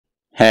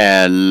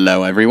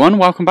Hello everyone,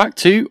 welcome back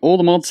to All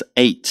the Mods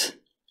 8.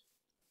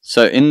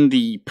 So in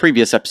the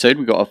previous episode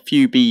we got a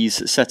few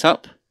bees set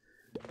up.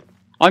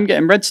 I'm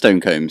getting redstone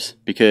combs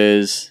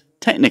because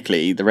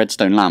technically the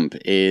redstone lamp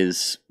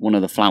is one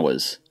of the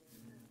flowers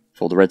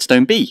for the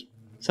redstone bee.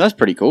 So that's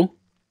pretty cool.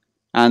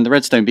 And the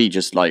redstone bee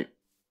just like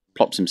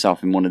plops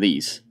himself in one of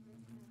these.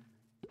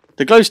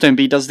 The glowstone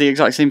bee does the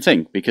exact same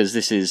thing because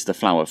this is the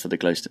flower for the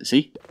glowstone.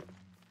 See?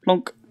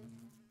 Plonk.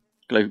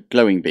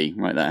 Glowing bee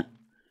right there.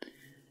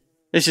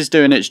 This is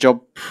doing its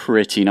job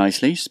pretty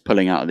nicely, just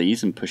pulling out of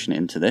these and pushing it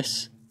into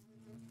this.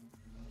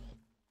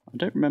 I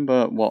don't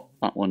remember what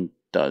that one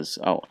does.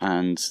 Oh,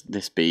 and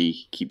this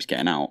bee keeps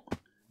getting out,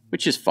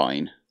 which is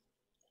fine.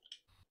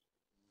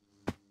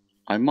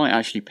 I might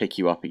actually pick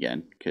you up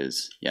again,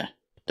 because, yeah,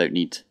 don't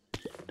need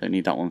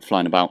that one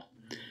flying about.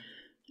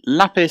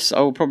 Lapis, I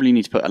will probably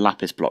need to put a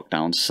lapis block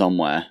down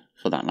somewhere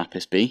for that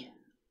lapis bee.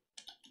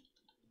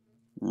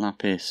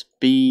 Lapis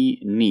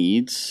bee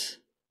needs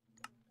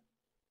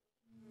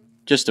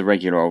just a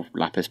regular old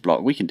lapis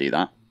block. We can do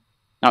that.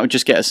 That would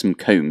just get us some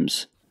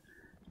combs.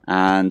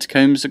 And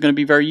combs are going to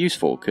be very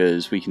useful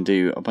because we can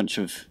do a bunch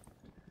of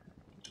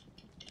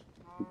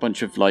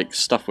like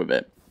stuff with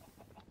it.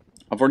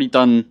 I've already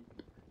done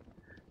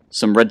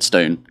some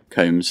redstone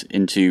combs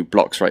into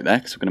blocks right there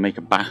because we're going to make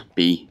a bat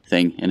bee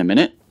thing in a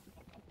minute.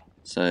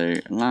 So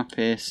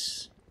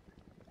lapis,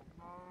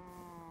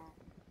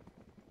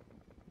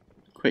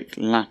 quick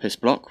lapis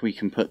block. We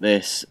can put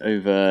this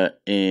over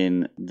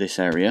in this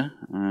area.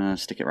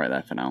 Stick it right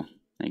there for now.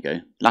 There you go.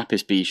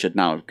 Lapis bee should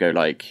now go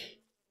like,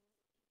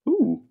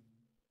 ooh,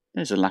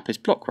 there's a lapis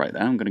block right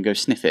there. I'm going to go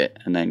sniff it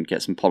and then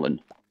get some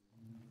pollen.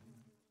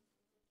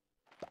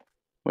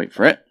 Wait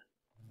for it.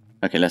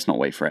 Okay, let's not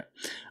wait for it.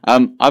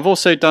 I've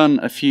also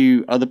done a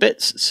few other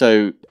bits.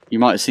 So you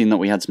might have seen that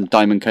we had some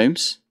diamond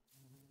combs.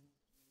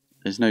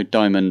 There's no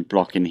diamond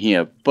block in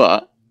here,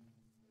 but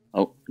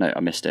oh, no, I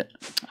missed it.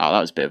 Oh,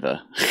 that was a bit of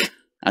a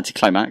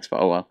anticlimax, but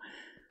oh well.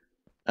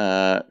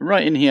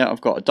 Right in here,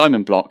 I've got a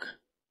diamond block,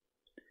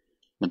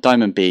 a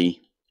diamond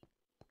bee,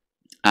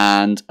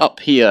 and up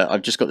here,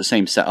 I've just got the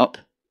same setup.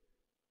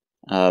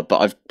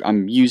 But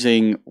I'm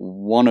using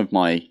one of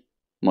my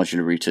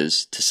modular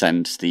routers to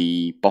send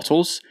the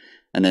bottles,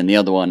 and then the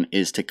other one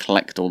is to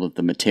collect all of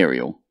the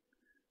material.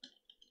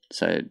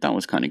 So that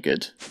was kind of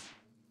good.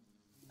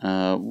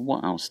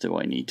 What else do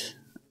I need?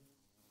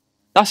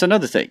 That's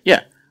another thing,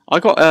 yeah. I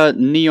got a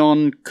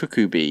neon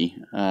cuckoo bee.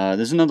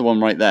 There's another one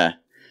right there.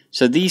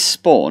 So these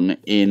spawn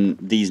in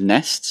these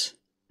nests.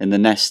 In the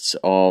nests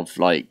of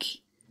like...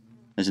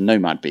 There's a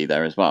nomad bee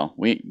there as well.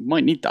 We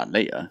might need that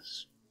later.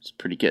 It's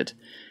pretty good.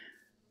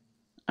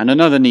 And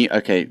another neat...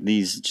 Okay,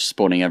 these are just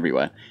spawning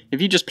everywhere.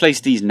 If you just place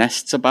these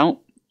nests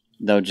about,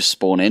 they'll just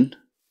spawn in.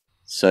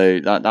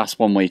 So that's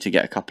one way to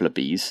get a couple of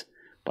bees.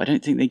 But I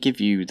don't think they give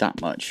you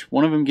that much.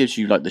 One of them gives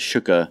you like the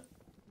sugar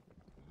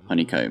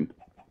honeycomb.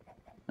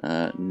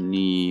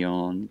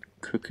 Neon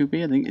cuckoo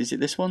bee, I think. Is it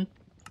this one?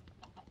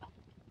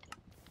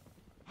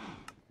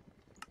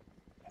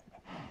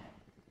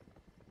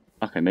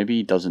 Okay, maybe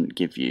he doesn't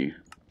give you.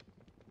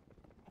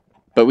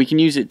 But we can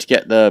use it to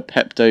get the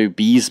Pepto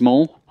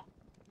Beesmol.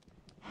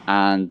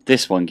 And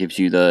this one gives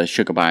you the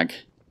sugar bag,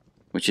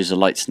 which is a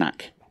light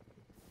snack.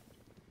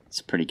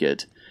 It's pretty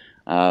good.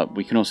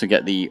 We can also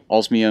get the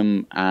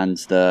osmium and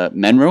the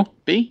mineral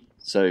bee.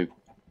 So,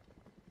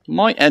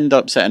 might end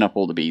up setting up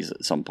all the bees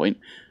at some point.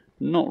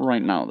 Not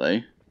right now, though.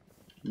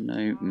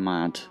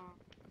 Nomad.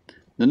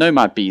 The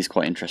nomad bee is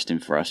quite interesting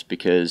for us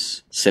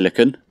because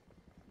silicon.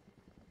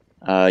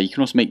 You can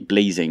also make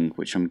blazing,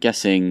 which I'm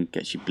guessing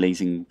gets you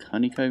blazing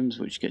honeycombs,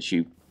 which gets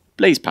you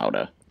blaze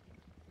powder.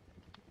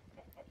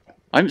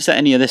 I haven't set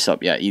any of this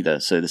up yet either,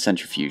 so the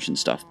centrifuge and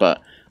stuff,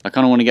 but I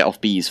kind of want to get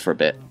off bees for a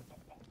bit.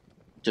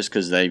 Just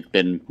because they've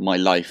been my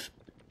life.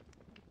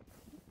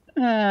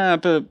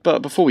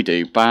 But before we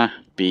do, bat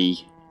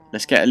bee.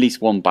 Let's get at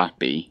least one bat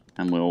bee,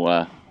 and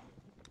we'll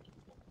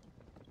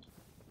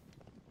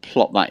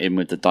plop that in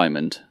with the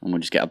diamond, and we'll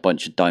just get a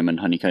bunch of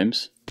diamond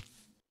honeycombs.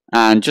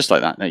 And just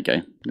like that, there you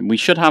go. We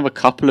should have a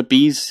couple of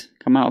bees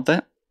come out of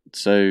that.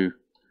 So,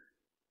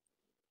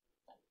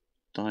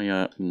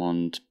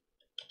 diamond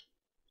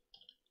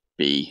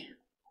bee.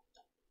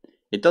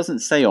 It doesn't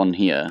say on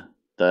here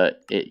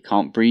that it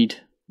can't breed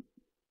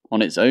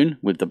on its own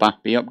with the bat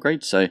bee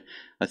upgrade. So,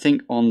 I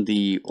think on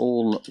the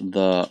all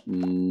the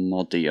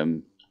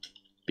moddedminecraft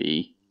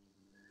bee,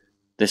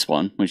 this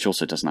one, which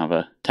also doesn't have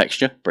a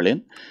texture,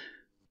 brilliant.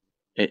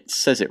 It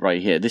says it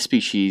right here. This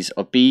species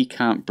of bee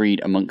can't breed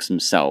amongst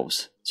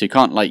themselves. So you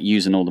can't like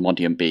use an all the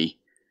moddedminecraft bee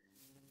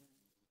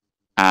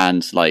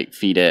and like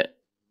feed it.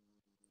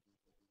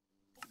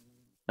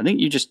 I think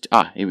you just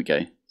here we go.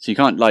 So you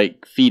can't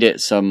like feed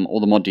it some all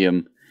the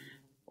moddedminecraft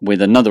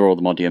with another all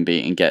the moddedminecraft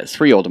bee and get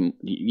 3 all the,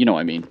 you know what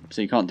I mean.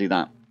 So you can't do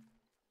that.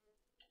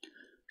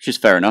 Which is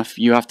fair enough.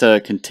 You have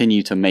to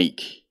continue to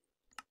make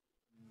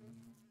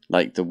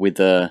like the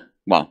wither,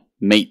 well,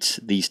 mate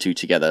these two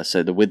together.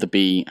 So the wither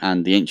bee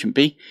and the ancient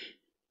bee.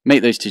 Mate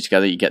those two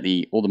together, you get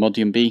the all the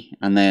moddedminecraft bee,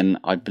 and then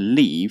I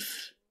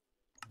believe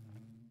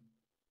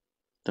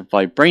the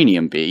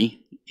vibranium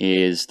bee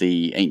is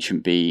the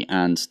ancient bee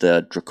and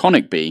the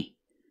draconic bee.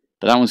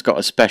 But that one's got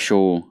a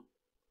special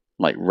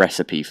like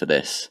recipe for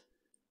this.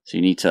 So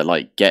you need to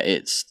like get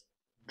its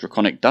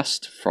draconic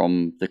dust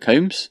from the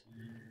combs.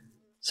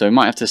 So we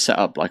might have to set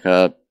up like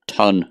a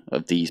ton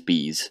of these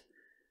bees.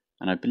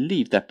 And I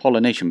believe their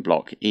pollination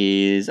block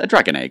is a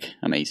dragon egg.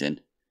 Amazing.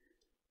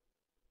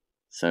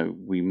 So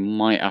we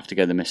might have to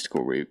go the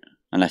mystical route.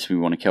 Unless we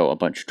want to kill a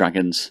bunch of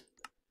dragons.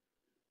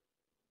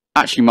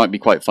 Actually might be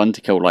quite fun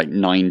to kill like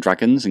 9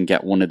 dragons and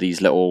get one of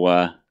these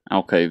little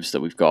alcoves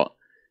that we've got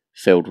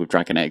filled with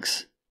dragon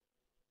eggs.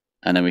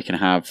 And then we can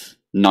have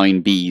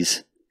 9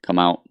 bees come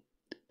out.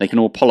 They can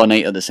all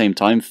pollinate at the same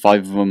time.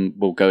 5 of them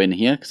will go in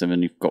here because I've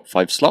only got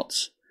 5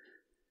 slots.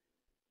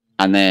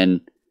 And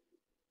then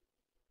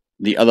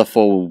the other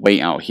 4 will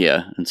wait out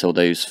here until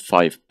those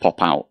 5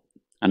 pop out.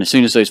 And as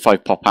soon as those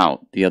 5 pop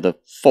out, the other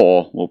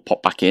 4 will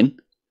pop back in.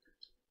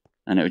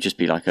 And it would just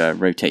be like a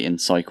rotating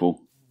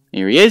cycle.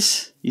 Here he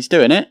is. He's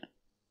doing it.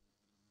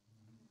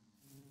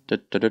 Da,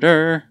 da, da,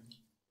 da.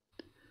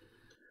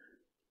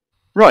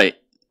 Right.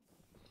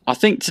 I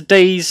think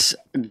today's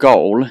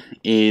goal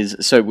is,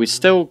 so we're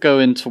still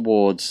going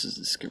towards,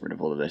 let's get rid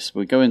of all of this,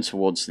 we're going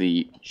towards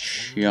the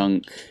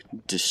chunk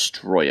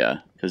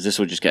destroyer, because this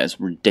will just get us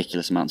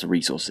ridiculous amounts of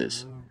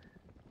resources.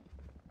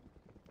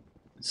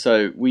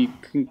 So we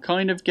can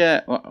kind of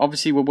get,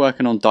 obviously we're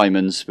working on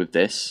diamonds with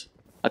this.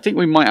 I think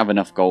we might have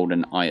enough gold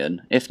and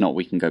iron. If not,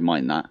 we can go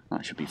mine that.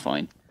 That should be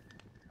fine.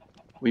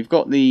 We've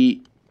got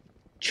the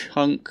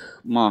chunk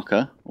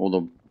marker, or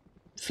the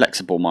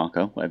flexible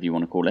marker, whatever you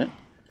want to call it.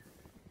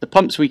 The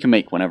pumps we can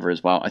make whenever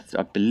as well.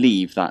 I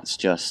believe that's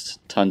just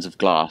tons of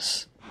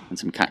glass and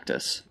some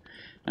cactus.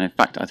 And in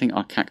fact, I think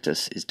our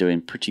cactus is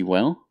doing pretty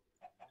well.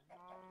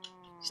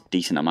 It's a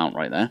decent amount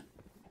right there.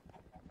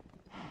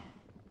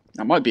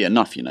 That might be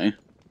enough, you know.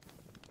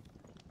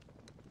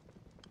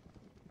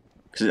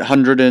 Because it's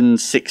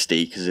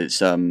 160, because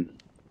it's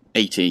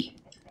 80,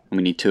 and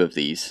we need 2 of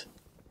these.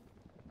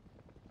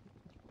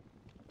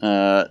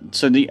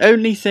 So the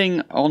only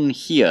thing on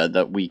here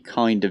that we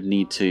kind of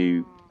need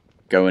to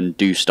go and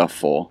do stuff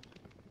for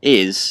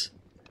is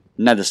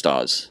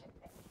Netherstars.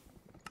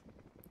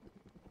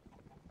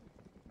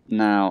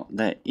 Now,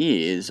 there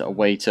is a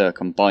way to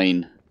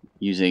combine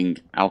using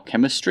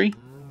alchemistry.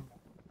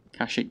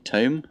 Kashik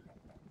Tome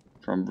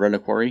from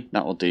Reliquary.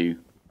 That will do.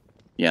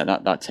 Yeah,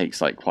 that takes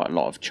like quite a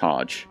lot of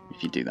charge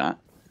if you do that.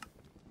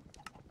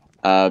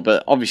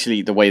 But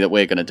obviously the way that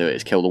we're going to do it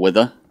is kill the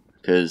Wither,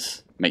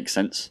 because it makes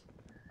sense.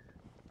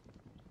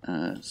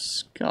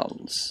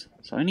 Skulls.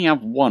 So I only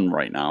have 1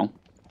 right now.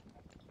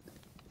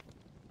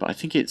 But I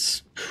think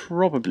it's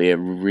probably a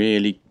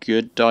really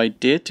good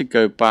idea to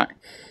go back.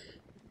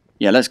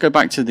 Yeah, let's go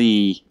back to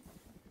the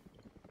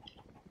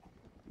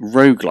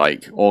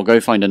roguelike, or go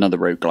find another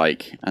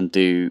roguelike and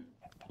do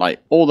like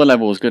all the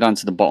levels, go down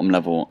to the bottom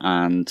level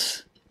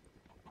and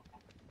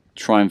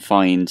try and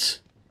find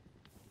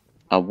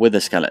a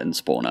wither skeleton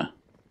spawner.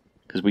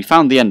 Because we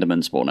found the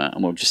enderman spawner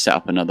and we'll just set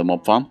up another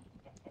mob farm.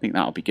 I think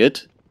that'll be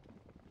good.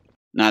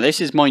 Now this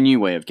is my new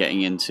way of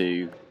getting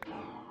into...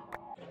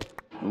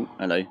 Oh,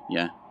 hello,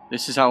 yeah.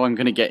 This is how I'm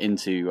going to get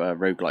into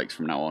roguelikes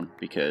from now on,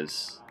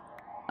 because,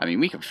 I mean,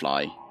 we can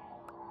fly.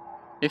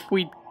 If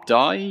we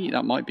die,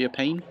 that might be a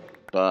pain,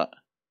 but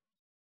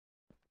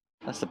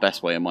that's the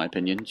best way in my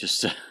opinion,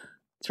 just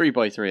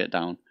 3x3 it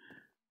down.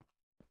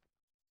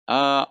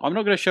 I'm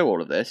not going to show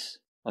all of this.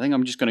 I think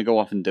I'm just going to go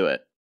off and do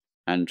it,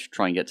 and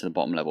try and get to the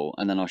bottom level,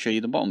 and then I'll show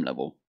you the bottom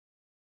level.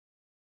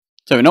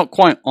 So we're not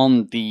quite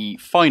on the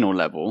final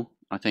level.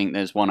 I think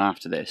there's one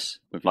after this,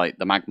 with like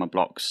the magma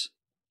blocks.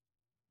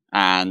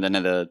 And the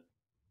nether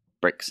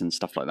bricks and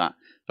stuff like that.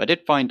 But I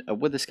did find a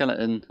wither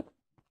skeleton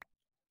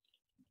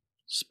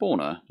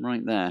spawner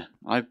right there.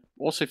 I've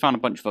also found a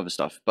bunch of other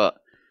stuff, but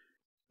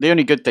the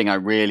only good thing I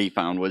really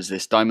found was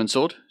this diamond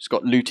sword. It's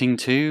got looting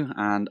 2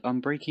 and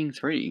unbreaking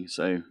 3,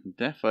 so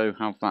defo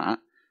have that.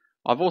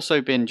 I've also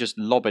been just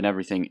lobbing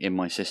everything in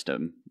my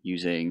system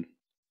using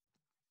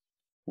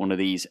one of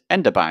these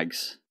ender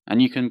bags,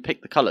 and you can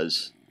pick the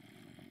colours.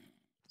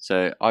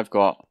 So I've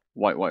got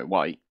white, white,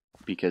 white,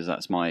 because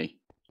that's my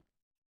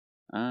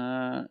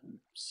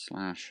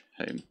slash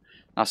home.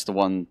 That's the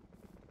one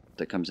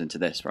that comes into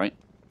this, right?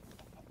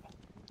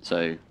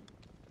 So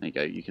there you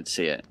go, you can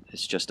see it.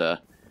 It's just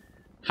a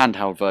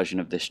handheld version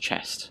of this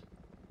chest.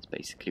 That's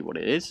basically what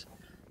it is.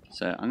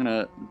 So I'm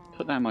gonna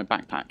put that in my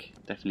backpack.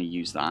 Definitely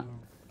use that.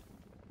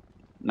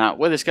 Now,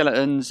 wither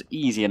skeletons,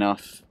 easy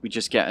enough. We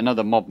just get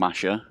another mob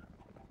masher.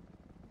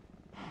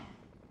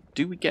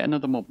 Do we get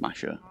another mob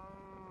masher?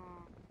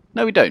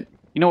 No, we don't.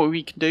 You know what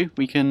we can do?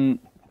 We can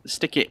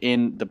stick it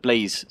in the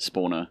blaze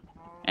spawner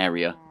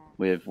area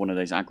with one of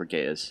those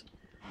aggregators.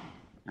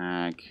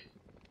 Is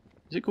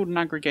it called an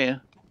aggregator?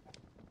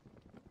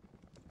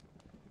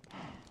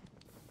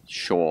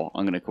 Sure,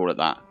 I'm going to call it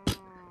that.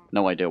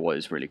 No idea what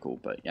it's really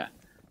called, but yeah.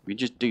 We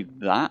just do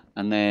that,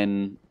 and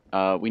then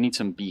we need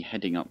some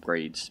beheading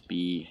upgrades.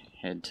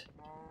 Behead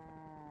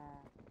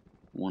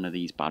one of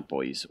these bad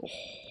boys. Oh,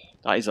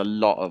 That is a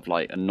lot of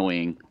like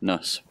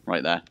annoyingness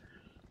right there.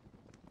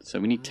 So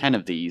we need 10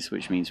 of these,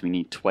 which means we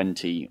need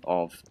 20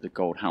 of the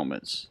gold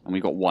helmets. And we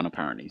got 1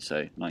 apparently,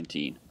 so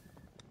 19.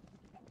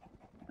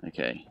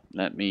 Okay,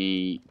 let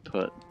me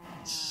put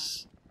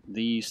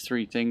these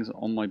 3 things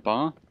on my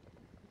bar.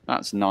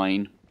 That's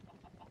 9.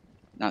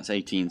 That's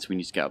 18, so we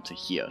need to get up to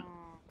here.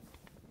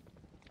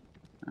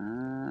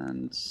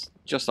 And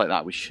just like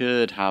that, we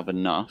should have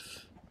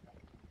enough.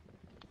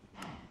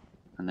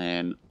 And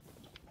then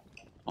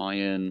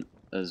iron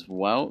as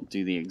well,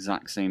 do the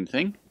exact same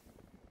thing.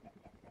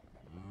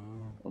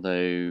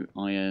 Although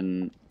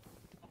iron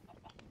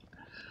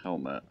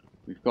helmet,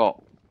 we've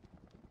got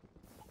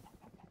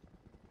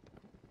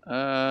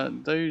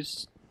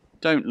those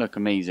don't look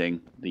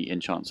amazing, the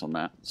enchants on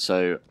that.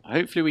 So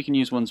hopefully we can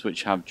use ones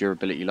which have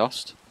durability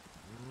lost.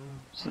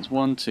 So it's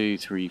 1, 2,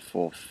 3,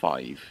 4,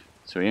 5.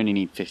 So we only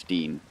need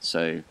 15.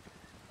 So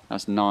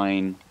that's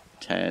 9,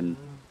 10.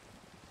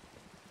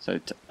 So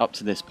up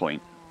to this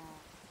point.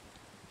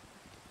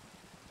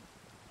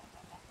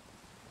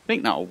 I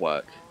think that'll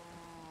work.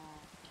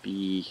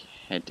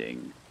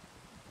 Beheading.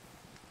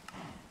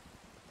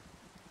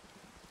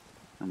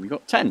 And we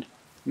got 10.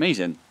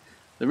 Amazing.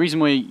 The reason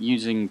we're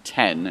using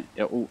 10...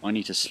 Oh, I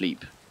need to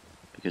sleep.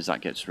 Because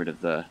that gets rid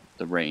of the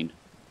rain.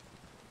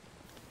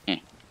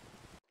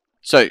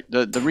 So,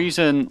 the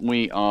reason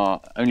we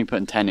are only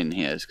putting 10 in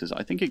here is because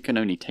I think it can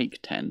only take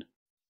 10.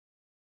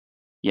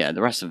 Yeah,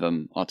 the rest of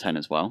them are 10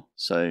 as well.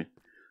 So,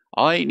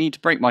 I need to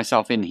break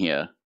myself in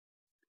here.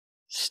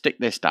 Stick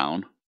this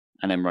down.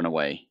 And then run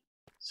away.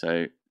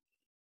 So...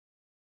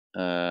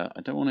 I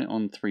don't want it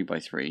on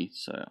 3x3,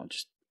 so I'll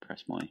just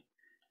press my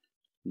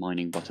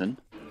mining button.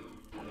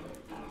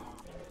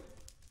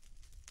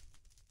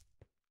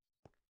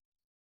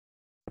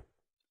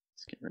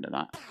 Let's get rid of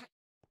that.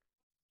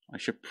 I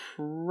should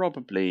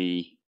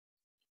probably...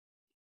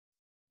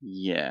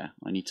 Yeah,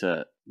 I need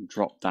to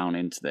drop down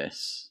into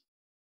this.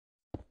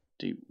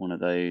 Do one of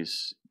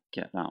those,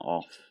 get that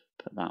off,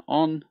 put that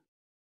on.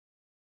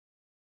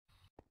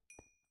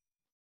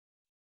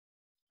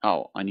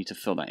 Oh, I need to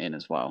fill that in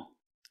as well.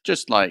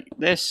 Just like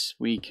this,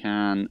 we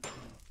can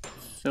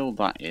fill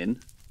that in.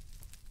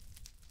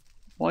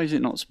 Why is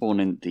it not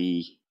spawning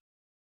the...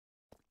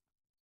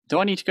 Do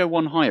I need to go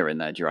one higher in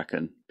there, do you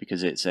reckon?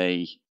 Because it's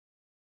a...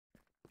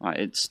 Right,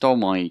 it stole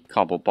my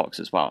cardboard box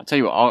as well. I'll tell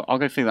you what, I'll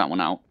go figure that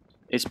one out.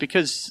 It's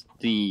because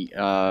the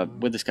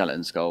with the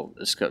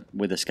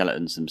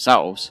skeletons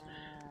themselves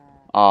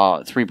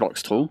are 3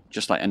 blocks tall,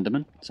 just like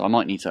Enderman. So I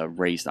might need to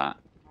raise that.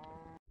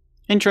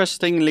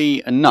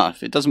 Interestingly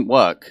enough, it doesn't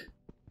work.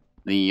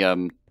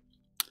 The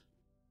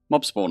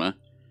mob spawner,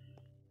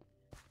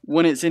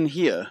 when it's in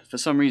here, for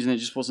some reason it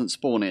just wasn't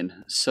spawning.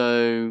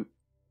 So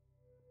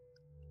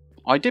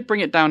I did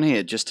bring it down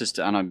here just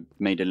to, and I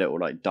made a little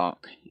like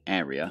dark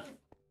area.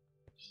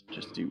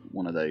 Just do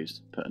one of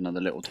those. Put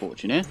another little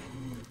torch in here.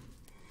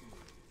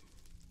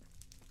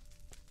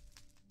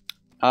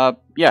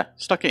 Yeah,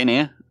 stuck it in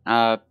here.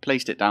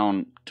 Placed it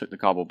down, took the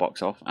cardboard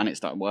box off, and it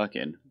started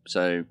working.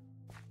 So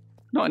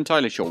not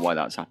entirely sure why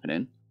that's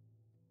happening.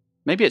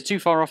 Maybe it's too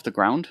far off the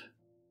ground.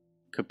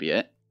 Could be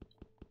it.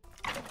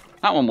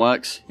 That one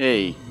works.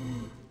 Hey.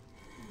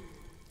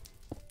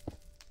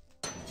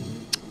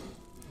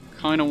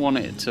 Kind of want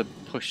it to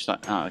push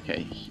that... Ah,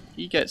 okay.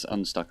 He gets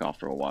unstuck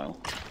after a while.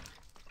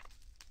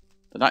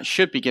 But that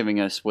should be giving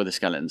us Wither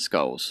Skeleton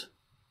skulls.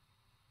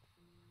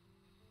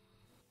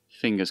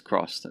 Fingers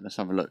crossed. Let's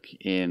have a look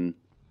in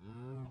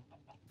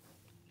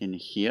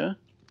here.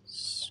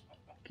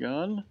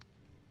 Skull.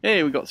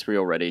 Hey, we got 3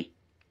 already.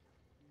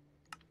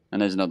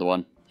 And there's another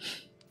one.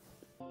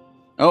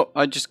 Oh,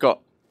 I just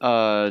got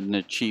an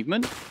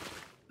achievement.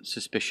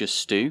 Suspicious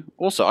stew.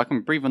 Also, I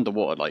can breathe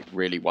underwater like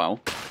really well.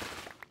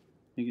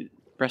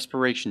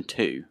 Respiration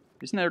 2.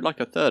 Isn't there like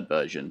a 3rd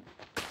version?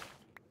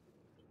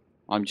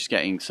 I'm just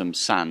getting some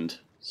sand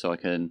so I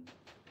can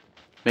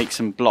make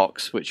some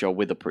blocks which are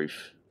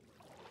witherproof.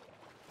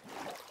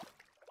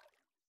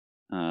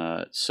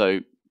 So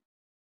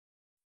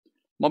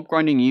mob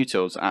grinding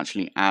utils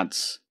actually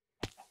adds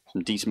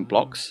some decent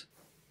blocks.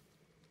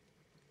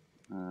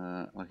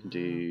 I can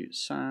do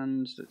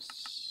sand,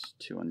 that's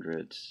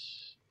 200.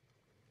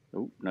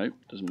 Oh, no,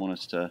 doesn't want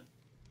us to.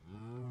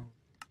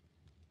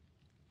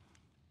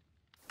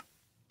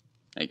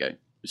 There you go,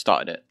 we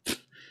started it.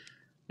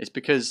 It's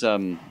because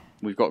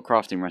we've got a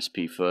crafting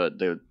recipe for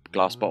the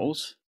glass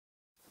bottles,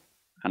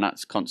 and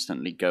that's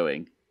constantly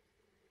going.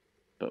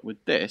 But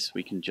with this,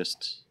 we can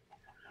just...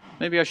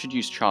 Maybe I should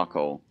use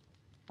charcoal.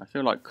 I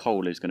feel like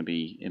coal is going to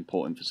be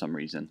important for some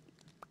reason.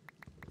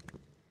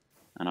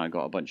 And I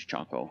got a bunch of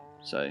charcoal,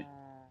 so...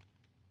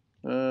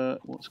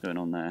 what's going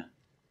on there?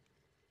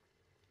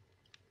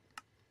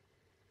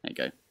 There you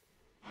go.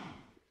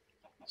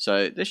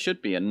 So this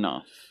should be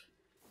enough.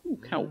 Ooh,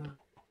 kelp.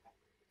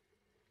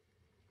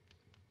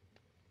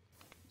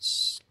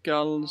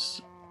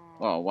 Skulls.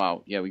 Oh,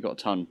 wow. Yeah, we got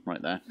a ton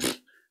right there.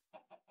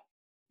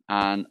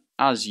 And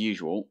as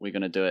usual, we're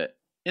going to do it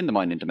in the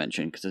mining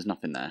dimension because there's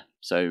nothing there.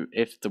 So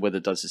if the wither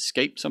does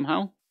escape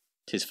somehow,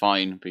 'tis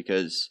fine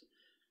because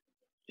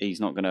he's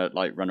not going to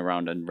like run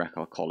around and wreck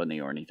our colony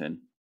or anything.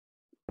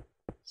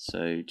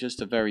 So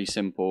just a very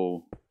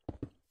simple,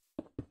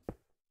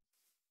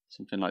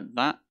 something like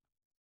that.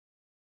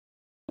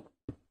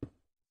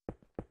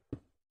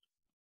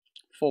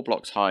 4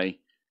 blocks high.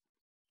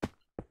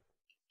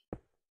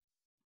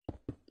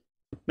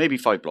 Maybe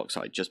 5 blocks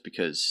high, just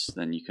because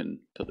then you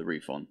can put the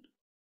roof on.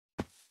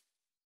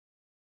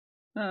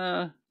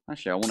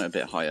 Actually, I want it a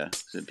bit higher,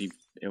 because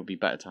it would be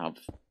better to have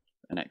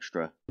an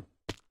extra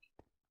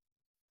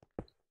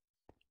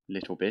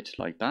little bit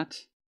like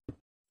that.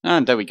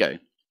 And there we go.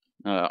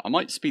 I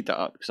might speed that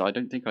up, because I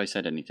don't think I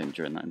said anything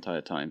during that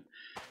entire time.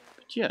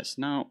 But yes,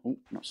 now... Oh,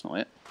 that's not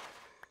it.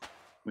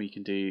 We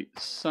can do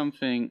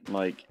something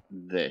like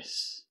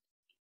this.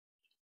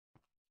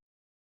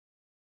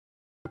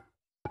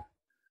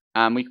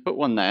 And we can put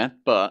one there,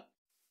 but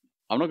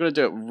I'm not going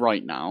to do it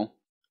right now,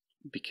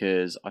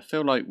 because I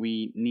feel like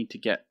we need to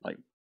get like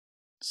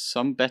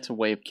some better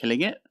way of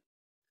killing it.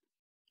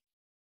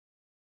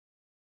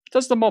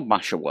 Does the mob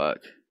masher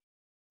work?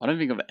 I don't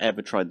think I've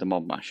ever tried the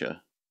mob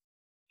masher.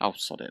 I'll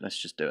sod it, let's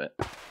just do it.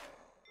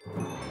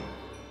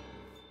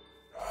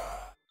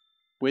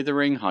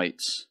 Withering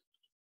Heights.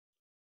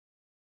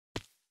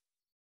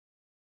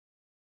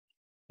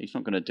 He's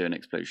not going to do an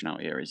explosion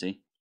out here, is he?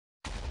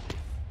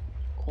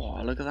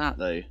 Oh, look at that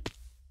though.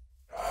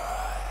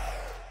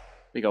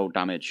 Big old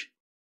damage.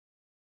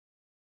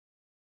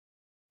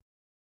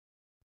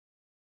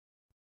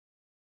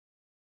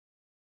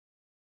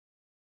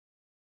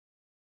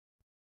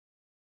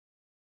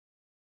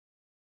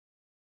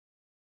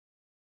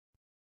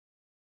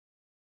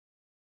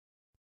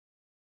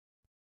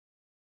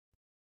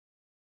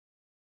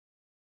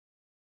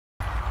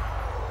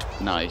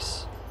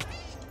 Nice.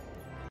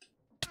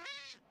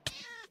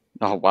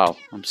 Oh wow,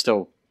 I'm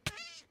still...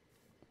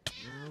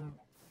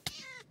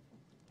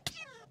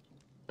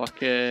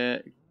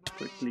 Bucket.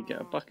 Quickly get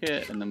a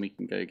bucket and then we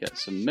can go get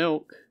some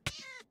milk.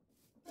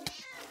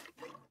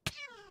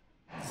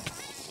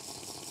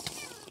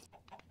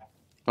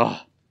 Oh,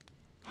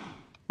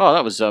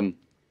 that was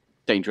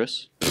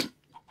dangerous. I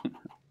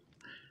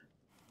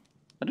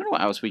don't know what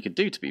else we could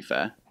do, to be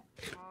fair.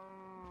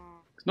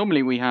 'Cause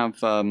normally we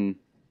have oh,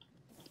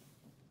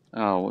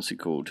 what's it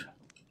called?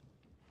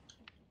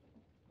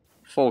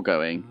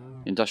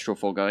 Foregoing, industrial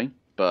foregoing,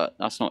 but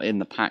that's not in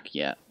the pack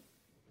yet.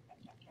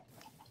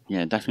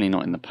 Yeah, definitely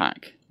not in the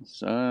pack.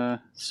 So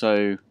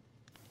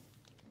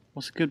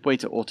what's a good way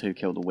to auto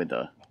kill the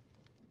wither?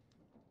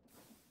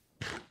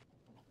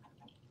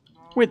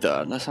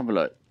 Wither, let's have a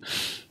look.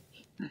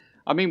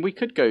 I mean, we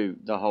could go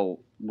the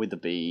whole wither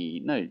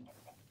bee. No,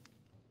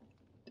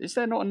 is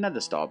there not a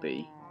Netherstar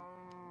bee?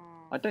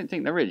 I don't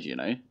think there is, you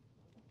know.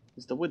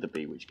 It's the wither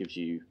bee which gives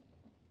you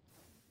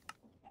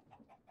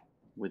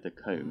wither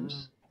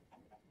combs.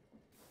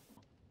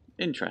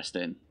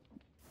 Interesting.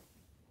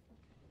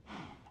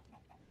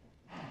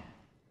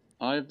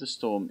 Eye of the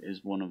Storm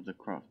is one of the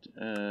craft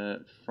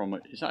from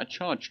is that a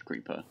charged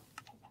creeper?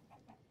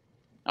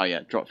 Oh yeah,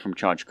 dropped from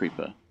charged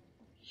creeper.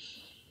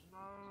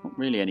 Not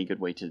really any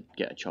good way to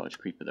get a charged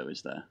creeper though,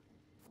 is there?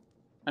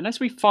 Unless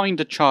we find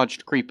a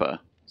charged creeper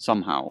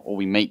somehow, or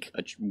we make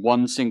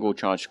one single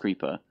charged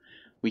creeper,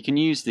 we can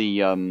use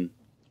the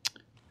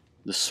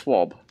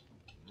swab.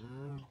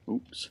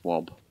 Oops,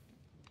 swab.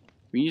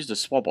 We use the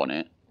swab on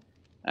it,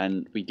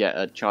 and we get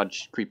a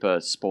charged creeper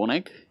spawn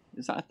egg.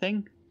 Is that a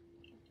thing?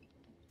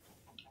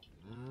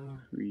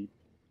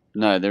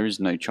 No, there is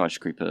no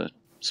charged creeper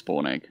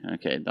spawn egg.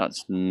 Okay,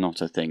 that's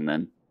not a thing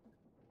then.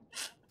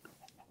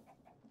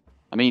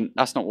 I mean,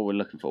 that's not what we're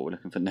looking for. We're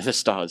looking for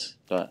Netherstars,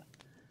 but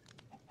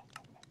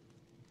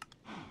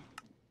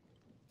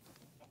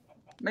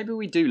maybe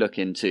we do look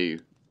into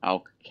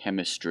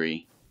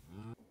alchemistry.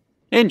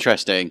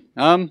 Interesting.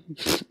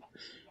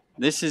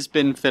 This has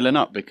been filling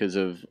up because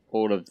of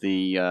all of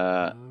the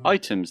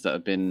items that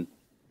have been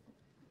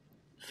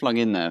flung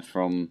in there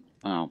from...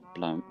 Oh,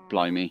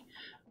 blimey.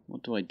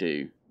 What do I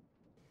do?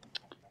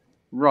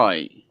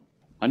 Right.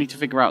 I need to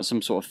figure out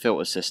some sort of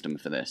filter system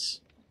for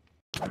this.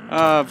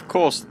 Of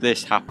course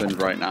this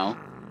happened right now.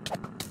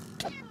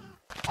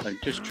 I'm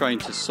just trying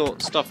to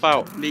sort stuff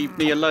out. Leave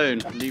me alone.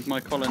 Leave my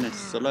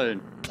colonists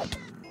alone.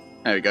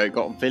 There we go.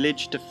 Got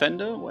Village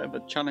Defender, whatever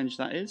challenge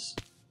that is.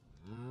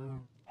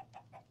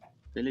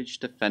 Village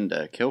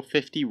Defender. Kill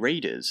 50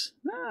 raiders.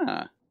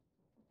 Ah.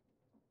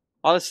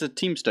 Oh, that's a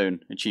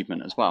Teamstone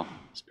achievement as well.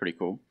 It's pretty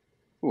cool.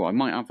 Oh, I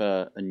might have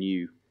a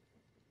new...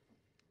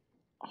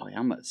 Oh, I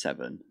am at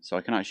 7, so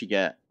I can actually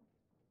get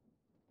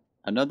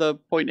another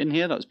point in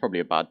here. That was probably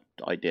a bad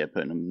idea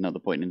putting another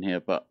point in here,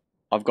 but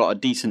I've got a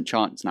decent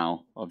chance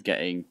now of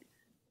getting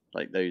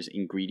like those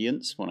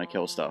ingredients when I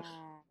kill stuff.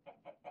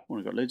 Oh,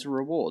 I've got loads of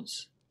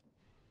rewards.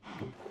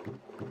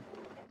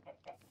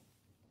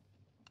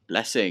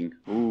 Blessing.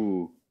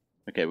 Ooh.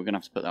 Okay, we're gonna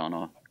have to put that on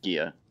our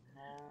gear.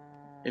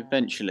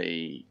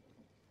 Eventually.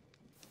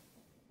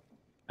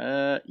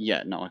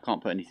 Yeah, no, I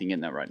can't put anything in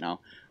there right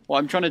now. What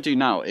I'm trying to do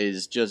now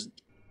is just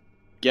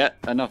get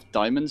enough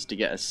diamonds to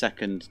get a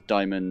second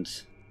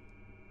diamond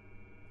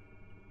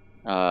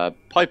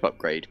pipe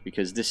upgrade,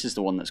 because this is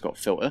the one that's got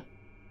filter.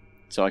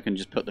 So I can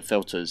just put the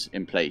filters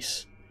in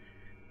place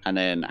and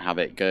then have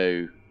it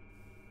go.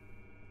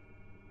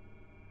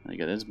 There you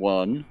go, there's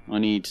one. I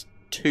need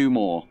 2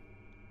 more.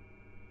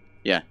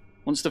 Yeah,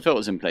 once the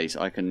filter's in place,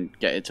 I can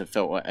get it to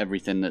filter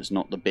everything that's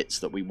not the bits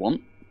that we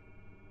want.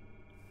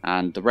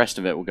 And the rest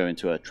of it will go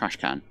into a trash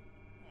can.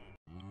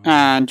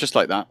 And just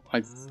like that,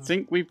 I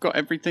think we've got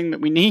everything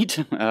that we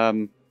need.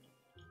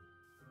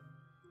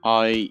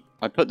 I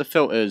put the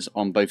filters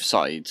on both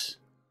sides.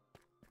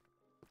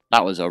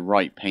 That was a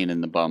right pain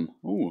in the bum.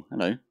 Ooh,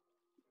 hello.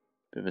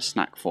 Bit of a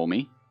snack for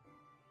me.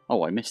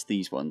 Oh, I missed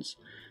these ones.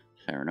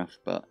 Fair enough,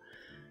 but...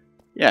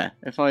 yeah,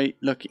 if I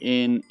look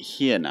in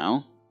here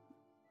now...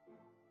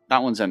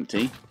 that one's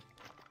empty.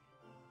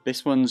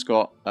 This one's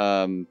got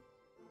all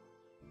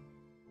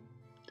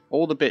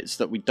the bits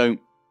that we don't...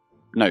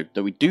 no,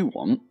 that we do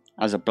want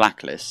as a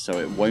blacklist, so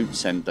it won't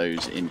send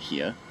those in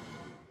here.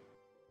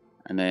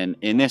 And then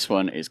in this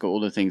one, it's got all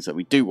the things that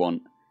we do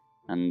want,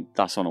 and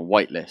that's on a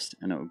whitelist,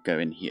 and it will go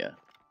in here.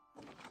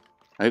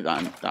 I hope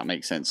that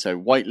makes sense. So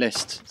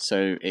whitelist,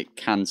 so it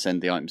can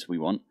send the items we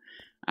want,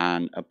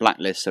 and a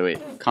blacklist, so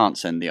it can't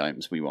send the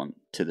items we want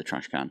to the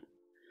trash can.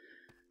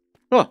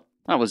 Oh,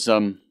 that was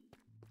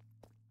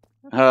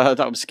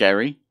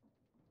scary.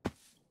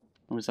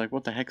 I was like,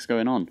 what the heck's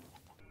going on?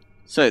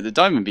 So the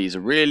diamond bees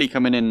are really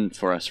coming in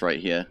for us right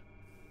here.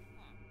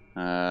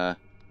 I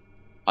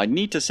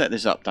need to set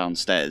this up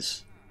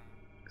downstairs,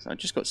 because I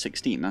just got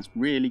 16. That's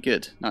really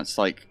good. That's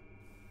like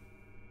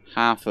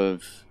half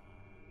of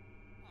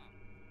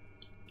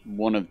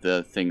one of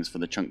the things for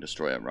the chunk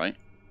destroyer, right?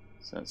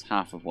 So that's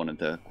half of one of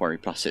the quarry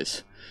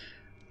pluses.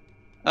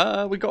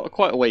 We got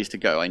quite a ways to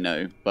go, I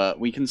know, but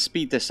we can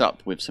speed this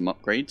up with some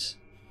upgrades.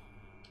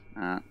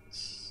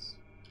 That's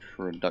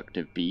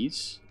productive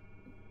bees.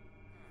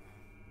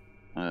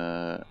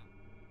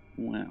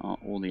 Where are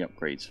all the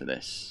upgrades for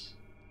this?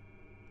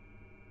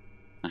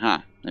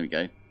 Aha, there we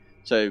go.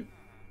 So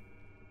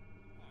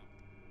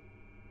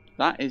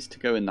that is to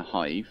go in the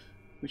hive.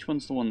 Which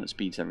one's the one that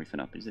speeds everything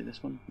up? Is it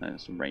this one? No,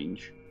 that's the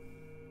range.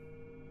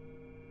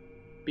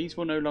 Bees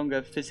will no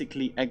longer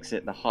physically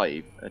exit the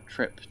hive. A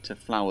trip to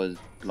flowers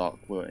block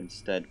will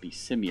instead be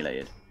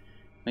simulated.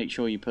 Make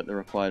sure you put the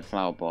required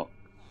flower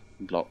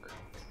block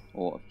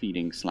or a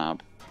feeding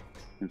slab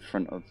in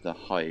front of the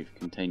hive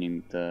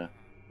containing the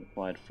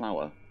required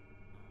flower.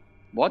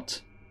 What?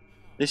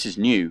 This is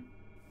new.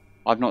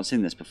 I've not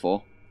seen this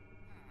before.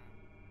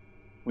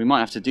 We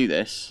might have to do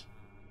this.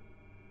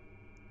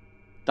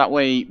 That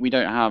way we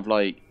don't have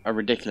like a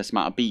ridiculous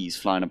amount of bees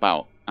flying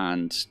about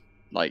and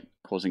like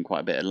causing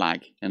quite a bit of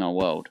lag in our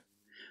world.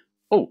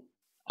 Oh,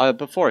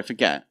 before I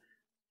forget,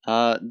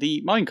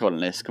 the mine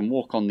colonists can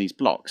walk on these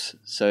blocks,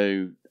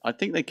 so I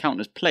think they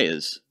count as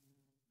players,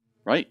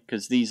 right?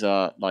 Because these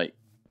are like,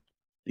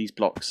 these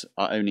blocks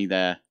are only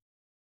there.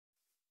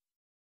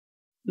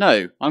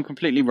 No, I'm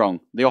completely wrong.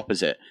 The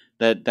opposite.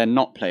 They're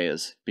not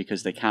players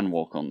because they can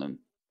walk on them.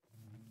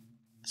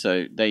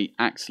 So they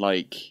act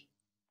like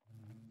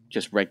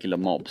just regular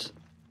mobs.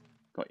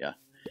 Got ya.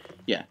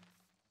 Yeah.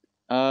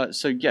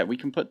 So yeah, we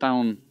can put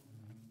down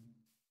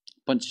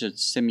a bunch of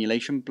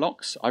simulation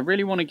blocks. I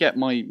really want to get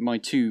my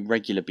 2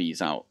 regular bees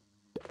out.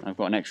 I've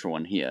got an extra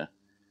one here.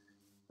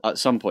 At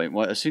some point,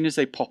 well, as soon as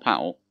they pop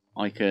out,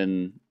 I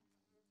can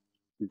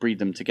breed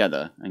them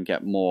together and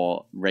get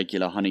more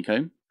regular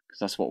honeycomb, because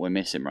that's what we're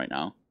missing right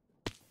now.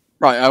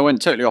 Right, I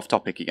went totally off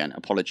topic again.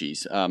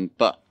 Apologies.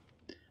 But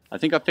I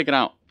think I figured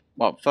out.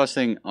 Well, first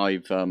thing,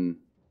 I've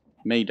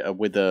made a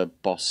wither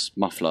boss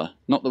muffler.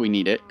 Not that we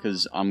need it,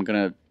 because I'm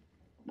gonna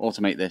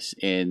automate this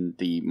in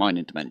the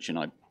mining dimension.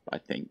 I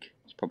think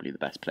it's probably the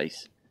best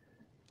place.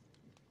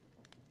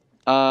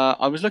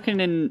 I was looking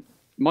in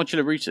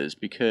modular routers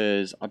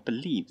because I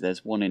believe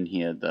there's one in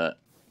here that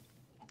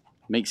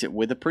makes it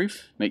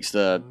wither-proof, makes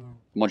the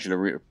modular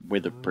router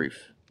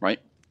wither-proof, right?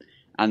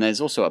 And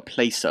there's also a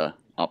placer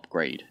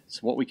upgrade. So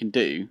what we can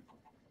do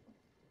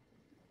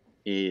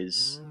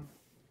is...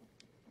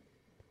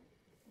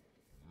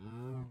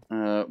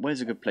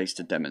 where's a good place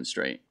to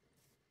demonstrate?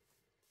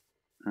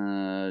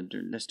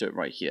 Let's do it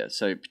right here.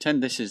 So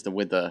pretend this is the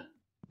wither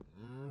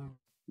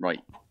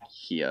right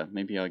here.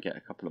 Maybe I'll get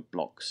a couple of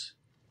blocks.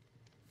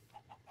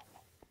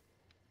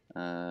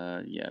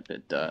 Yeah, a bit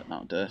of dirt,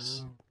 that'll do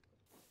us.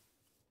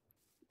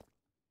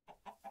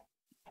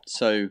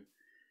 So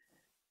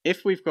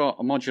if we've got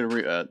a modular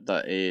router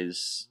that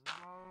is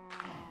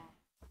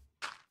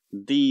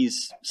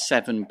these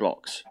 7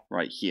 blocks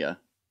right here,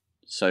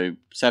 so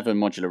 7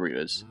 modular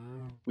routers,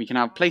 we can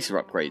have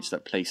placer upgrades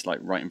that place like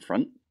right in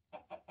front.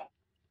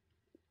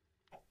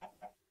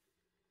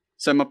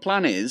 So my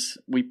plan is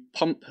we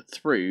pump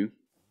through.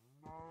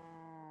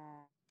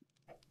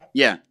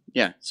 Yeah.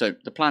 So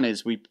the plan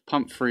is we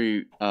pump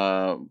through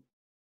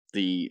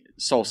the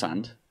soul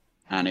sand,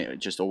 and it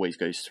just always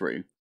goes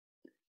through.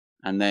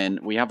 And then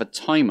we have a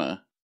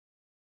timer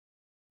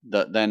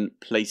that then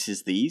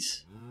places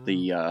these,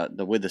 the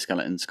wither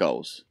skeleton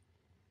skulls,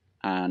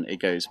 and it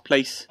goes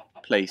place,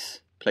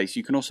 place, place.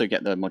 You can also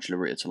get the modular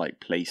router to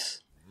like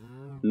place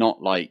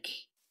not like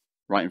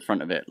right in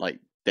front of it like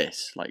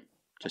this, like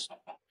just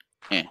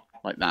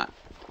like that.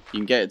 You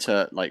can get it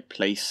to like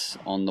place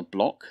on the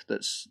block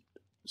that's,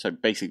 so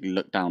basically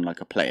look down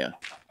like a player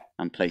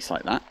and place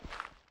like that.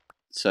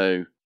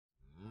 So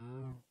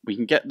we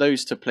can get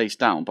those to place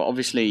down, but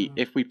obviously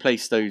if we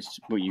place those,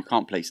 well, you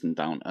can't place them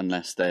down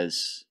unless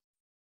there's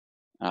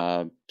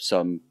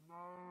some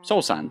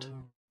soul sand,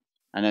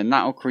 and then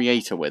that'll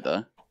create a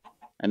wither,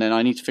 and then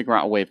I need to figure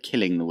out a way of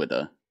killing the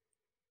wither.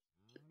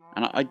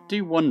 And I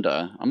do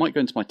wonder, I might go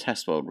into my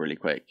test world really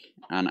quick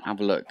and have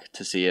a look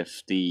to see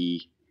if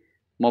the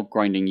mob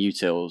grinding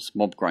utils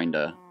mob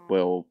grinder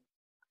will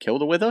kill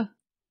the wither.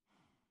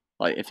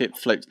 Like if it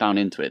floats down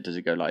into it, does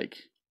it go like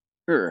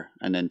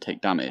and then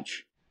take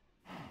damage?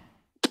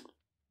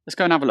 Let's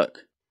go and have a look.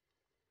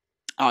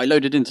 Oh, I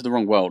loaded into the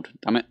wrong world,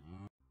 damn it.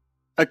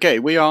 Okay,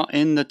 we are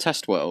in the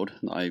test world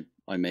that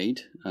I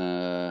made.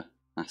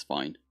 That's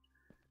fine.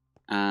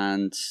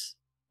 And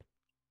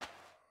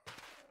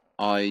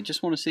I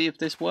just want to see if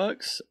this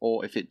works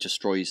or if it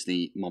destroys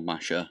the mob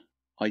masher.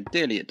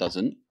 Ideally it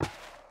doesn't.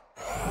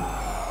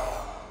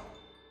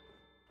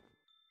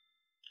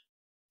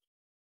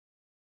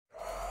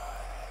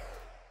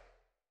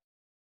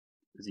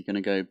 Is he going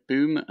to go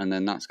boom and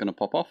then that's going to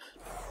pop off?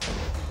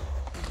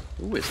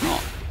 Ooh, it's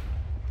not.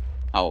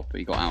 Oh, but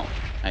he got out.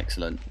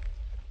 Excellent.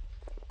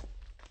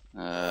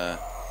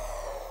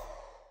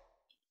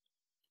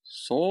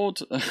 Sword?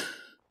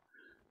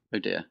 Oh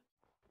dear.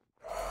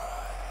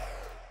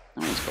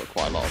 That one's got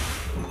quite a lot of...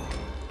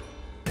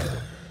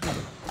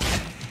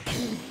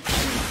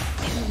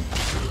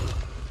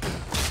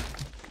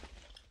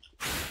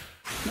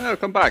 No,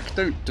 come back.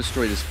 Don't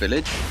destroy this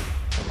village.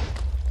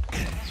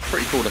 It's a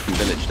pretty cool looking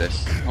village,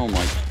 this. Oh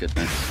my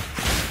goodness.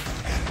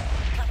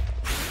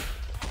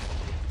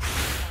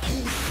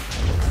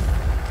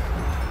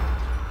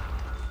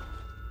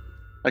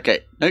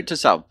 Okay, note to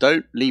self,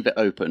 don't leave it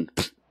open.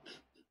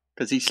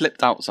 Because he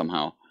slipped out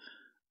somehow.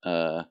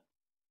 I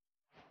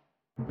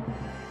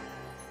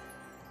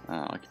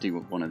could do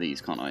one of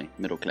these, can't I?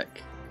 Middle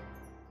click.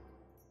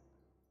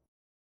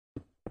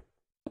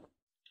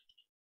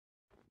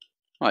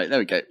 Right, there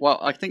we go. Well,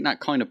 I think that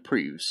kind of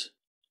proves.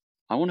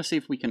 I want to see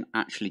if we can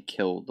actually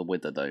kill the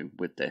wither, though,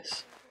 with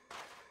this.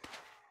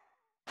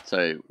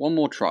 So, one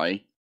more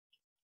try.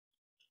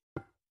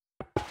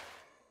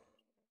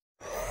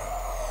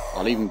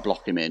 I'll even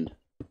block him in.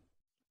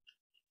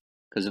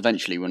 Because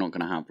eventually we're not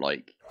going to have,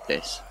 like,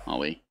 this, are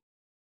we?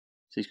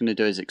 So he's going to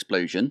do his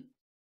explosion.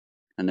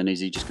 And then is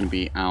he just going to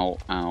be ow,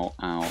 ow,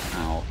 ow,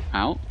 ow,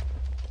 ow?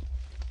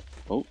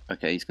 Oh,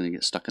 okay, he's going to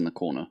get stuck in the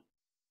corner.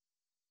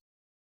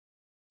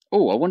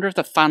 Oh, I wonder if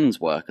the fans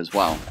work as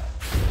well.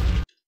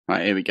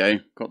 Right, here we go.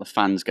 Got the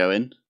fans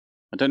going.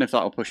 I don't know if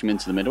that'll push him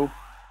into the middle.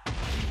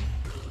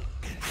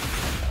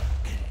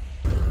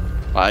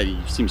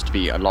 It seems to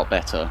be a lot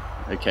better.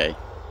 Okay.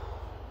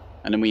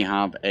 And then we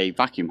have a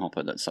vacuum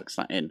hopper that sucks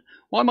that in.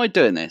 Why am I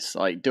doing this?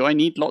 Like, do I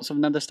need lots of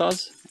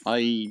Netherstars?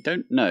 I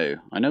don't know.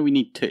 I know we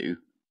need 2.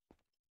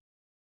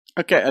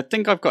 Okay, I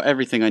think I've got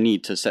everything I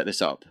need to set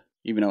this up.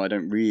 Even though I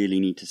don't really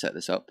need to set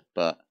this up.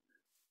 But,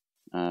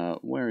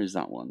 where is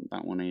that one?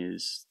 That one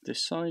is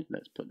this side.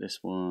 Let's put this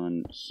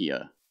one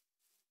here.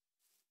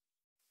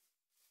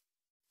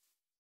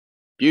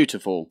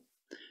 Beautiful.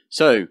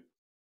 So,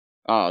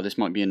 this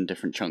might be in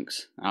different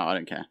chunks. I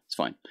don't care. It's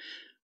fine.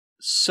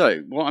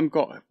 So what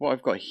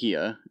I've got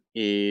here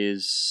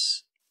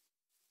is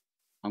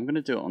I'm going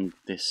to do it on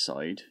this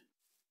side.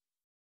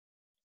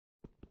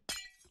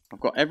 I've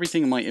got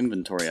everything in my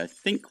inventory I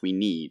think we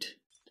need.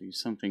 Do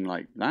something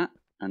like that,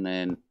 and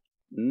then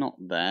not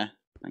there.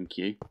 Thank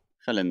you.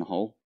 Fell in the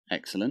hole.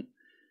 Excellent.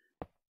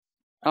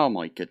 Oh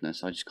my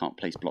goodness, I just can't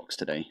place blocks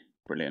today.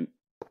 Brilliant.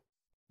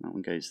 That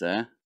one goes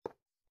there.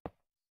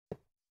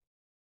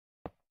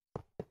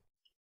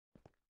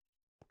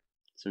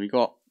 So we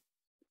got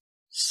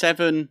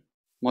 7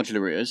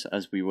 modular routers,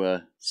 as we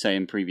were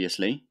saying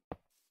previously.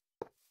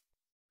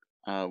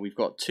 We've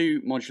got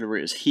 2 modular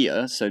routers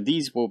here, so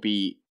these will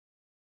be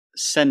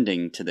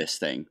sending to this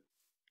thing.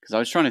 Because I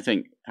was trying to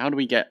think, how do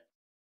we get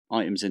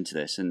items into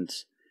this, and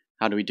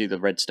how do we do the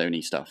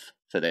redstone-y stuff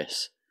for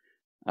this?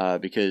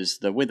 Because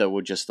the wither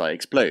will just like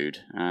explode,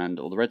 and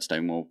all the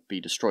redstone will be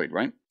destroyed,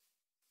 right?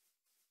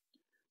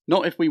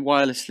 Not if we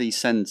wirelessly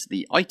send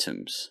the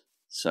items,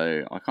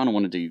 so I kind of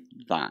want to do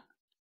that.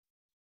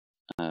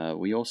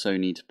 We also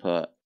need to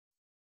put...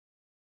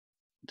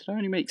 Did I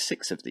only make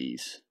 6 of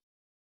these?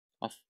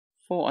 I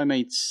thought I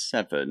made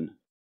 7.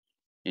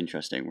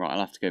 Interesting. Right, I'll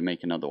have to go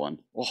make another one.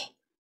 Oh,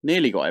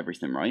 nearly got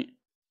everything right.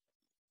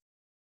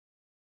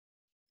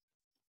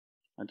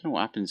 I don't know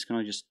what happens. Can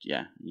I just...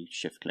 Yeah, you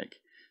shift click.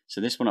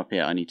 So this one up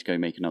here, I need to go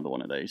make another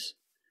one of those.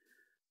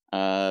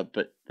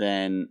 But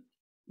then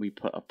we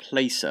put a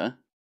placer.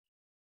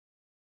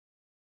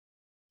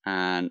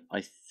 And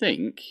I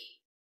think...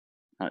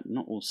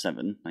 not all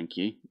 7, thank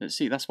you. Let's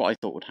see, that's what I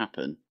thought would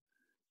happen.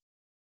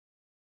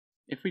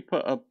 If we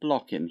put a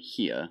block in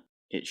here,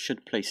 it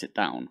should place it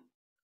down.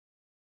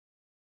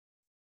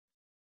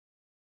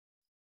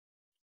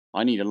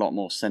 I need a lot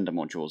more sender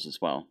modules as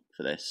well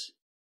for this.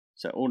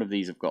 So all of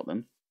these have got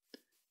them.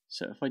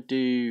 So if I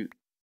do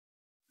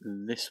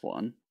this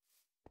one,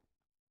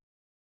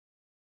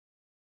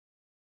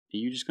 are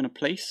you just going to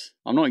place?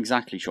 I'm not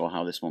exactly sure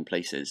how this one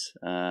places.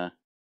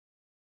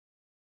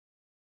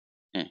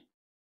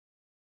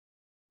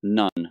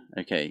 None.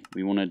 Okay,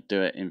 we want to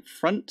do it in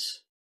front.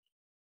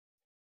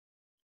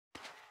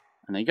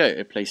 And there you go,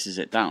 it places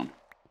it down.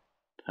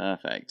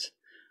 Perfect.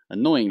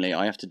 Annoyingly,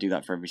 I have to do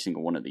that for every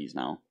single one of these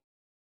now.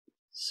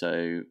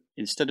 So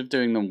instead of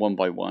doing them one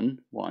by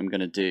one, what I'm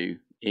going to do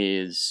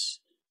is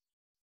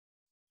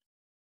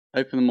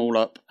open them all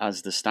up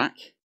as the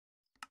stack,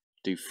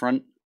 do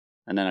front,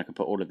 and then I can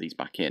put all of these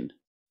back in.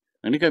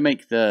 I'm going to go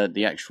make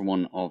the extra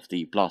one of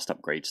the blast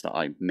upgrades that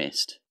I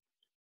missed.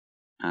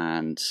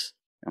 And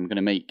I'm going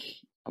to make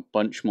a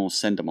bunch more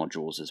sender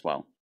modules as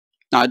well.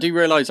 Now, I do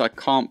realise I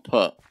can't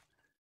put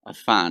a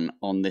fan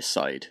on this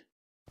side.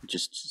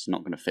 It's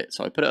not going to fit.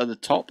 So I put it at the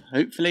top.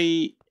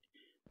 Hopefully,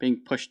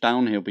 being pushed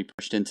down, he'll be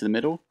pushed into the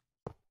middle.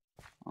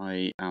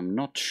 I am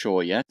not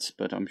sure yet,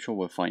 but I'm sure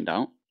we'll find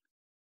out.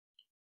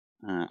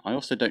 I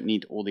also don't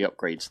need all the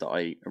upgrades that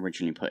I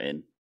originally put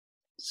in.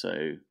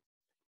 So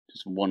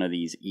just one of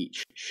these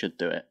each should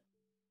do it.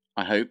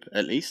 I hope,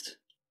 at least.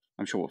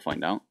 I'm sure we'll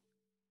find out.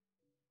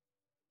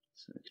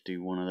 So we could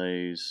do one of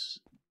those,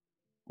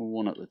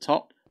 one at the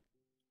top,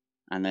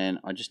 and then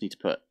I just need to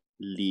put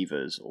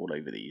levers all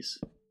over these.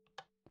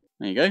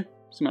 There you go,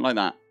 something like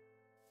that.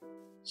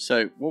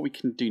 So what we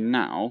can do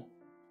now,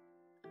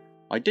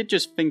 I did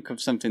just think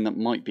of something that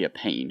might be a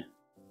pain.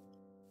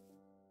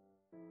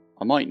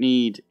 I might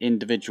need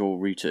individual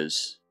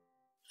routers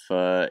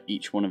for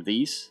each one of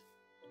these,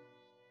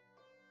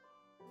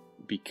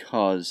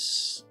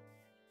 because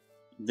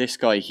this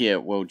guy here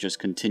will just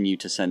continue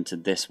to send to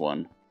this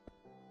one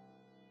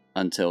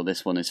until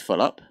this one is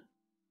full up,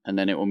 and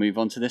then it will move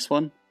on to this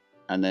one,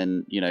 and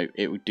then, you know,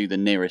 it would do the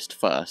nearest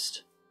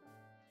first.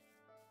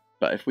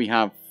 But if we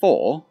have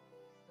 4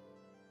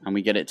 and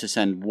we get it to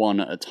send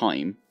 1 at a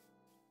time,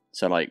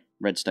 so like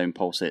redstone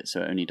pulse it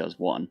so it only does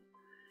 1,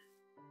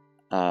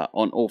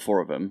 on all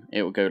 4 of them,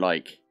 it will go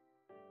like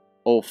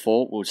all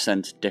 4 will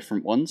send to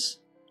different ones.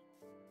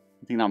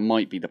 I think that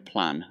might be the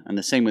plan, and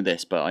the same with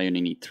this, but I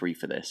only need 3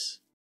 for this.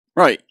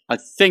 Right, I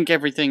think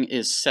everything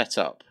is set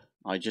up.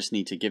 I just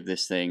need to give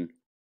this thing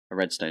a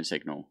redstone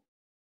signal.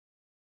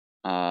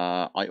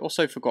 I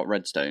also forgot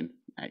redstone.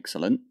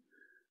 Excellent.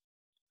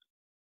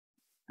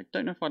 I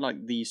don't know if I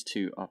like these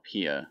 2 up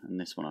here and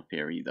this one up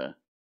here either.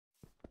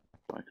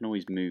 But I can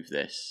always move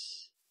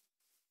this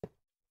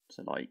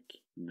to like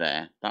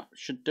there. That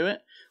should do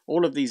it.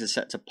 All of these are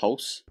set to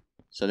pulse,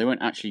 so they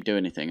won't actually do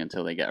anything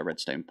until they get a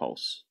redstone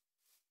pulse.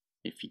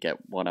 If you get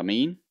what I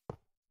mean.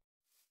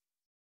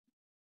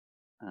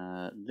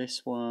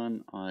 This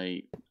one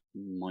I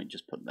might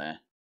just put there.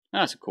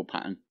 That's a cool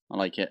pattern. I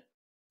like it.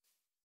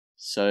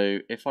 So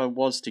if I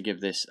was to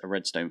give this a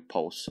redstone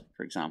pulse,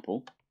 for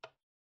example,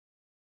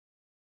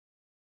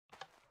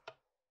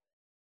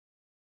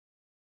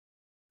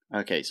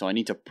 okay, so I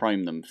need to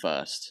prime them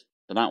first.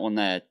 But that one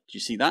there, do you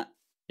see that?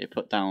 It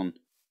put down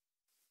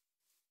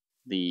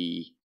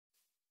the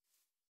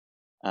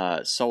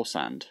soul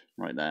sand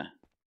right there.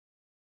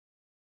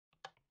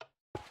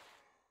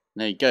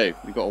 There you go,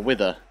 we've got a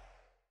wither.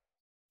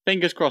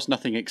 Fingers crossed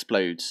nothing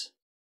explodes.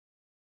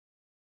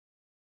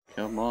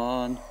 Come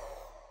on.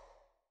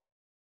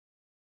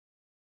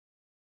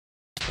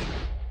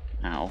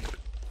 Ow.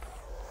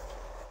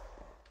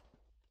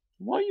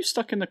 Why are you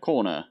stuck in the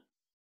corner,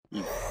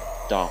 you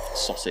daft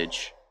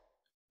sausage?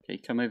 Okay,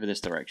 come over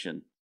this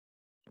direction.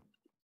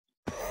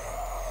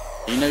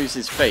 He knows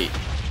his fate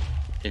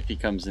if he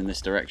comes in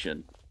this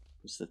direction.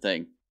 That's the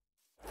thing.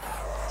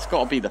 It's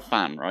got to be the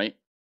fan, right?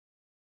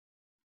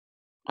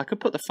 I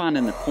could put the fan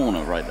in the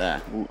corner right there.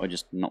 Ooh, I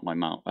just knocked my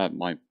mouth.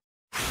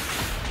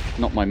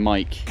 Not my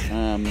mic.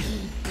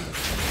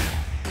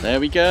 There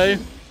we go.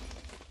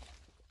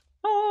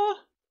 Ah,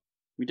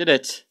 we did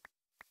it.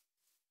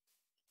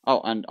 Oh,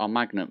 and our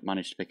magnet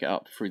managed to pick it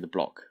up through the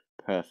block.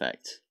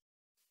 Perfect.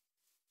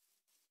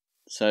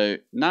 So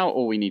now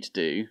all we need to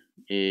do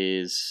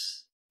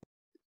is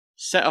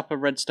set up a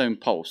redstone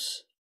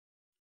pulse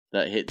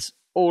that hits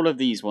all of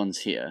these ones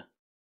here.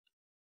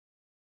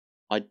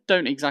 I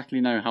don't exactly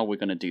know how we're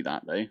going to do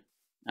that though,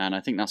 and I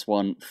think that's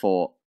one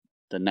for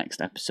the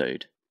next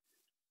episode.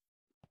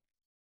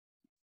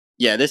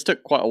 Yeah, this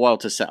took quite a while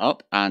to set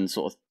up and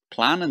sort of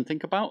plan and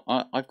think about.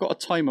 I've got a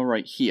timer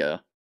right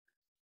here,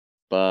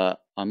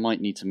 but I might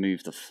need to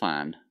move the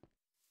fan.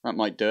 That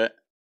might do it,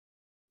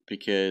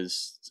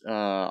 because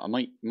I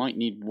might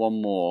need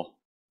one more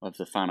of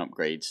the fan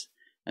upgrades,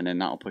 and then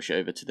that'll push it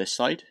over to this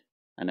side,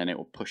 and then it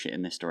will push it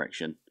in this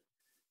direction.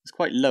 It's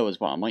quite low as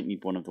well. I might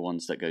need one of the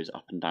ones that goes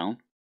up and down,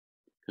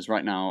 because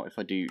right now if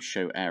I do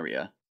show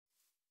area,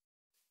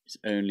 it's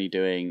only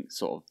doing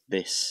sort of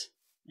this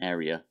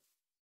area.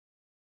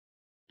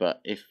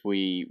 But if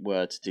we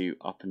were to do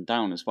up and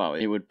down as well,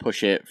 it would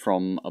push it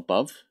from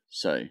above.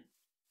 So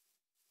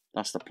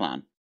that's the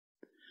plan.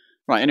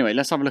 Right, anyway,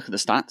 let's have a look at the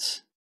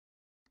stats.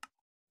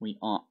 we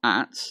are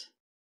at...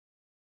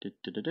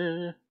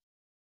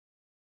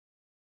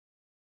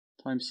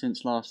 Time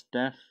since last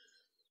death.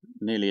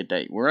 Nearly a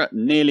day. We're at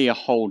nearly a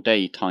whole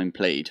day time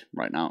played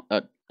right now.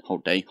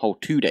 Whole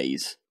 2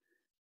 days.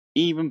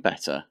 Even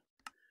better.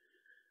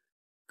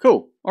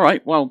 Cool.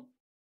 Alright, well,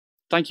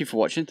 thank you for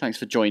watching. Thanks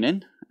for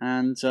joining.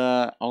 And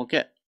I'll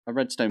get a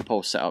redstone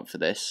pole set up for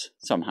this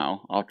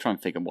somehow. I'll try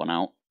and figure one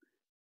out.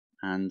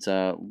 And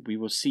we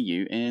will see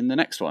you in the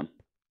next one.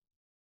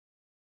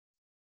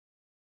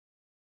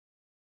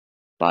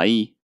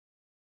 Bye.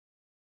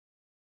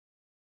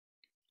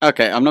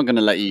 Okay, I'm not going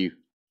to let you,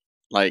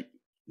 like,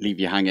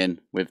 leave you hanging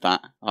with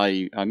that.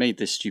 I made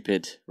this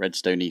stupid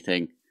redstone-y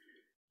thing.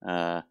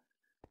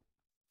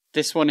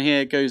 This one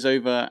here goes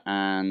over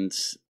and,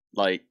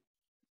 like,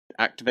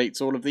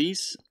 activates all of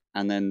these.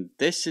 And then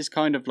this is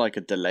kind of like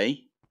a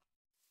delay.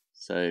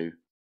 So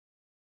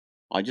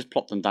I just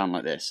plopped them down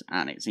like this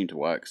and it seemed to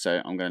work.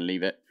 So I'm going to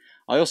leave it.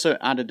 I also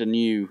added a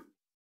new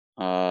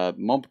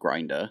mob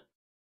grinder.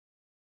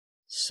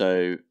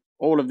 So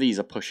all of these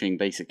are pushing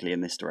basically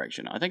in this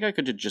direction. I think I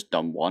could have just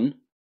done one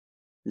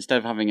instead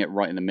of having it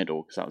right in the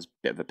middle because that was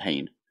a bit of a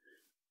pain.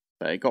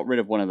 But it got rid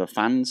of one of the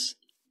fans.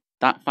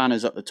 That fan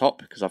is at the top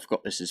because I've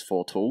got this is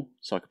 4 tall,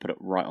 so I could put it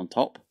right on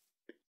top.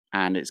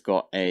 And it's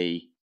got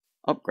a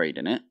upgrade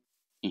in it,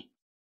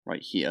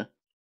 right here.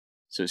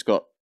 So it's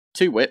got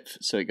 2 width,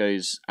 so it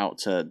goes out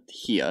to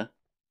here.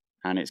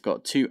 And it's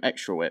got 2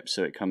 extra width,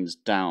 so it comes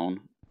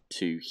down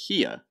to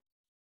here.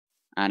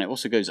 And it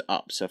also goes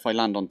up, so if I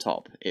land on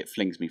top, it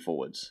flings me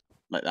forwards,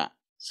 like that.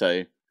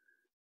 So,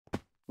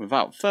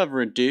 without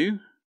further ado,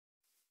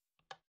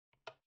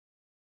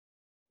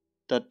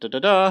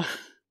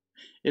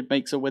 it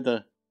makes a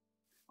wither.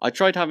 I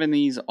tried having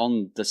these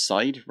on the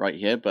side, right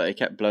here, but it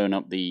kept blowing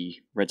up the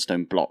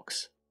redstone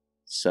blocks.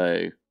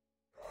 So,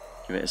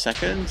 give it a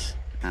second.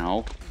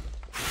 Ow.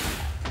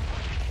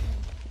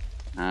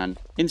 And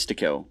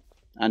insta-kill.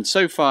 And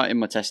so far in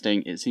my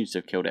testing, it seems to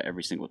have killed it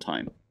every single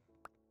time.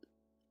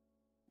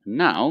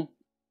 Now,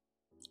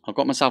 I've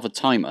got myself a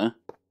timer,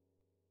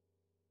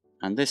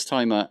 and this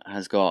timer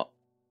has got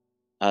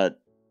a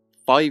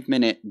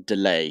 5-minute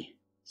delay.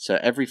 So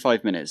every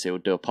 5 minutes it will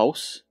do a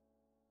pulse,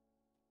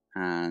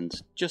 and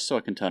just so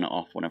I can turn it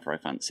off whenever I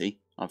fancy,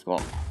 I've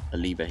got a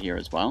lever here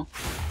as well.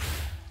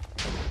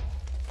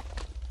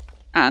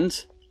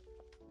 And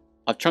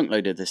I've chunk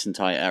loaded this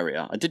entire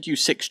area. I did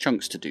use 6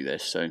 chunks to do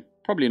this, so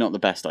probably not the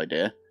best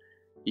idea.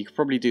 You could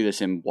probably do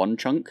this in 1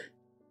 chunk,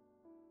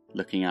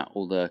 looking at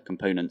all the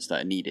components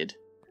that are needed.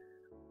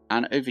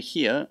 And over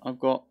here I've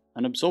got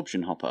an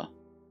absorption hopper,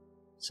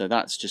 so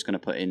that's just going to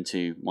put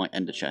into my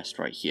ender chest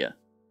right here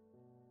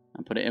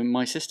and put it in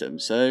my system.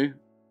 So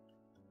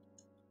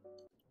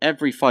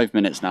every 5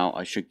 minutes now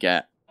I should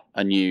get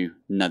a new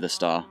nether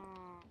star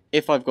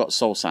if I've got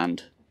soul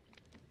sand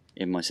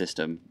in my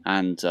system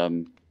and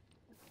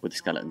with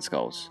skeleton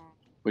skulls,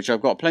 which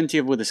I've got plenty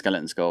of with the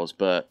skeleton skulls,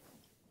 but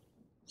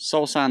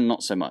soul sand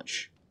not so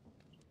much.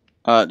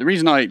 The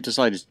reason I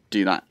decided to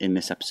do that in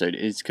this episode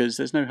is because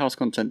there's no house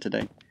content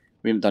today.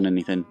 We haven't done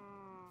anything.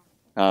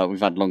 We've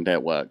had a long day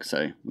at work, so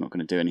I'm not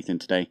going to do anything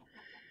today.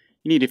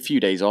 You need a few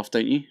days off,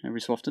 don't you? Every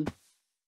so often.